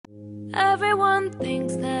Everyone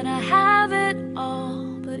thinks that I have it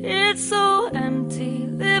all, but it's so empty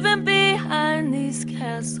living behind these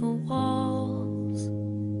castle walls.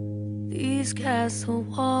 These castle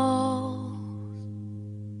walls.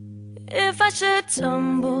 If I should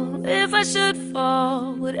tumble, if I should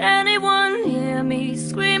fall, would anyone hear me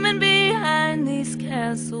screaming behind these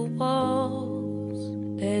castle walls?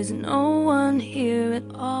 There's no one here at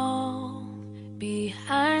all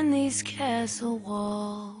behind these castle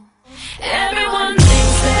walls. Everyone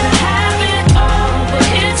thinks that I have it all, but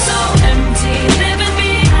it's so empty living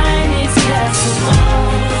behind these castle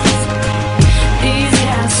walls. These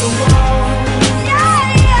castle walls.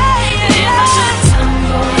 If I should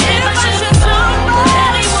tumble, if I should fall, would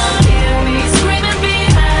anyone hear me screaming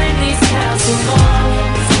behind these castle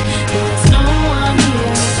walls? There's no one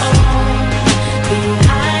here at all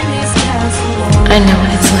behind these castle walls. I know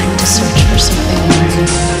what it's like to search for something more.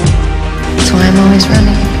 That's why I'm always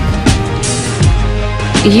running.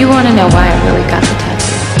 You want to know why I really got the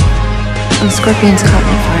tattoo? The scorpion's caught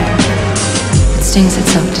in fire. It stings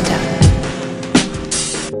itself to death.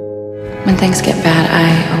 When things get bad,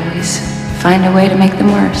 I always find a way to make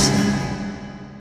them worse.